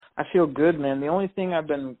I feel good, man. The only thing I've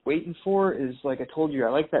been waiting for is, like I told you, I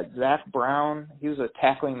like that Zach Brown. He was a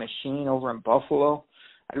tackling machine over in Buffalo.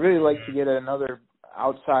 I'd really like to get another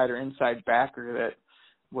outside or inside backer that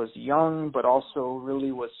was young but also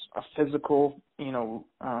really was a physical,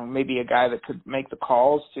 maybe a guy that could make the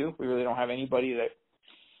calls too. We really don't have anybody that,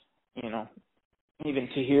 even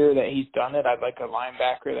to hear that he's done it. I'd like a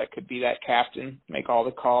linebacker that could be that captain, make all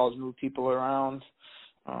the calls, move people around.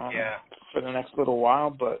 For the next little while,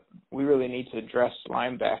 but we really need to address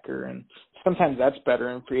linebacker, and sometimes that's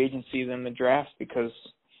better in free agency than the draft because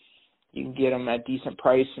you can get them at decent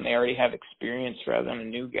price and they already have experience rather than a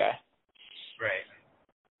new guy. Right.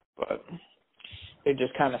 But they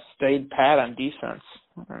just kind of stayed pat on defense,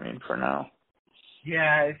 for now.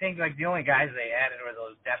 Yeah, I think the only guys they added were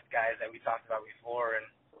those depth guys that we talked about before, and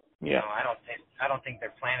I don't think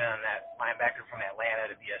they're planning on that linebacker from Atlanta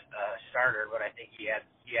to be a starter, but I think he has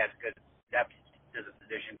good depth to the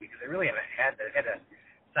position because they really haven't had to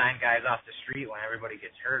sign guys off the street when everybody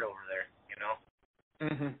gets hurt over there,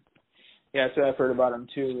 Mhm. Yeah, so I've heard about him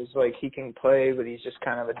too. It's like he can play, but he's just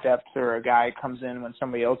kind of a depth or a guy comes in when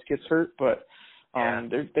somebody else gets hurt. But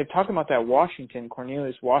they're talking about that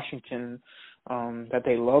Cornelius Washington. That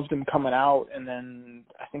they loved him coming out, and then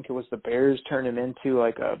I think it was the Bears turned him into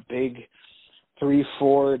like a big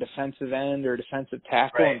 3-4 defensive end or defensive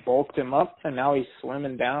tackle and bulked him up, and now he's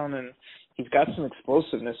slimming down and he's got some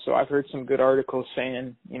explosiveness. So I've heard some good articles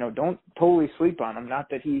saying, don't totally sleep on him. Not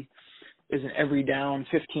that he is an every down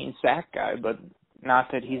 15 sack guy, but not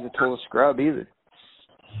that he's a total scrub either.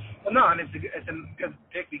 Well, no, and it's a good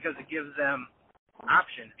pick because it gives them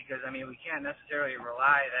options because, we can't necessarily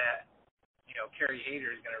rely that Kerry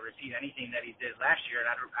Hayter is going to repeat anything that he did last year, and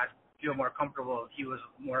I'd feel more comfortable if he was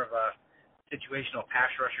more of a situational pass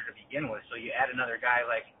rusher to begin with. So you add another guy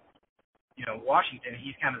like, Washington,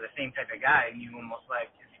 he's kind of the same type of guy, and you almost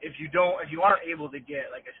if you aren't able to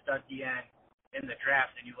get like a stud DN in the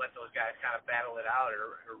draft, then you let those guys kind of battle it out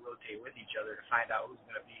or rotate with each other to find out who's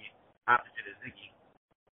going to be opposite of Ziggy.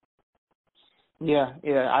 Yeah.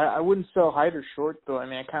 I wouldn't sell Hyder short, though. I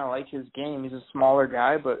kind of like his game. He's a smaller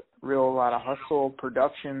guy, but a lot of hustle,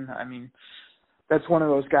 production. That's one of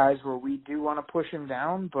those guys where we do want to push him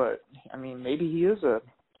down, but, maybe he is a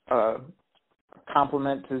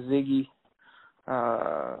compliment to Ziggy.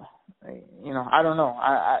 I don't know.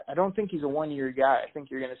 I don't think he's a one-year guy. I think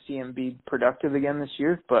you're going to see him be productive again this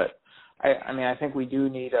year, but, I think we do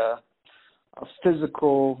need a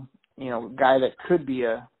physical, guy that could be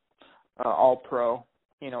a all-pro,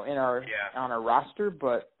 on our roster,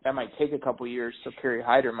 but that might take a couple years. So Kerry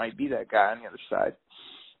Hyder might be that guy on the other side.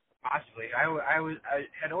 Possibly. I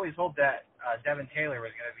had always hoped that Devin Taylor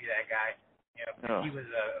was going to be that guy. He was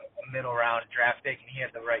a middle round draft pick and he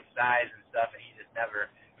had the right size and stuff, and he just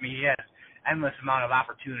never. He has endless amount of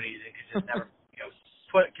opportunities and could just never,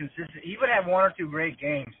 put consistent. He would have one or two great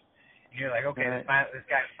games, and you're like, okay, this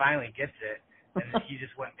guy finally gets it, and he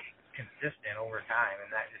just wouldn't be consistent over time,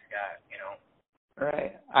 and that just got,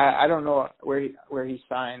 Right. I don't know where he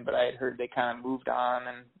signed, but I had heard they kind of moved on,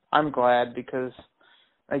 and I'm glad because,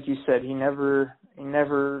 like you said, he never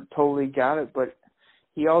totally got it, but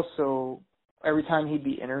he also, every time he'd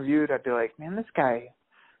be interviewed, I'd be like, man,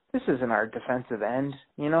 this isn't our defensive end.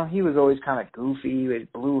 He was always kind of goofy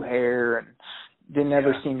with blue hair and didn't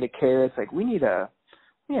ever seem to care. It's like we need a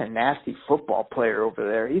nasty football player over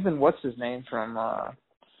there. Even what's his name from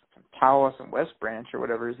Tawas and West Branch or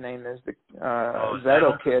whatever his name is, the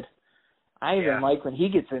Zettel kid. I even like when he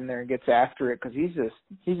gets in there and gets after it because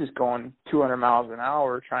he's just going 200 miles an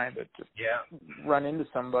hour trying to run into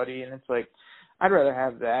somebody, and it's like I'd rather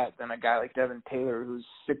have that than a guy like Devin Taylor who's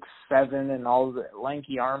 6'7" and all the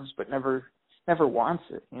lanky arms but never wants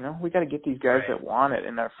it. We got to get these guys that want it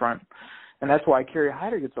in their front, and that's why Kerry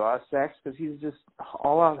Hyder gets a lot of sacks because he's just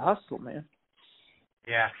all out hustle, man.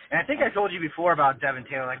 Yeah, and I think I told you before about Devin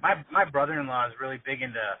Taylor. Like my brother-in-law is really big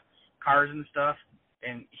into cars and stuff,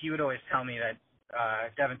 and he would always tell me that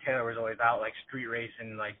Devin Taylor was always out like street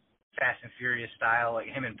racing, like Fast and Furious style. Like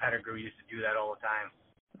him and Pettigrew used to do that all the time.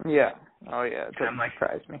 Yeah. Oh yeah. It doesn't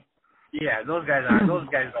surprise me. Yeah, those guys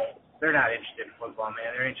they're not interested in football,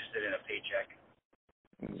 man. They're interested in a paycheck.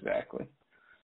 Exactly.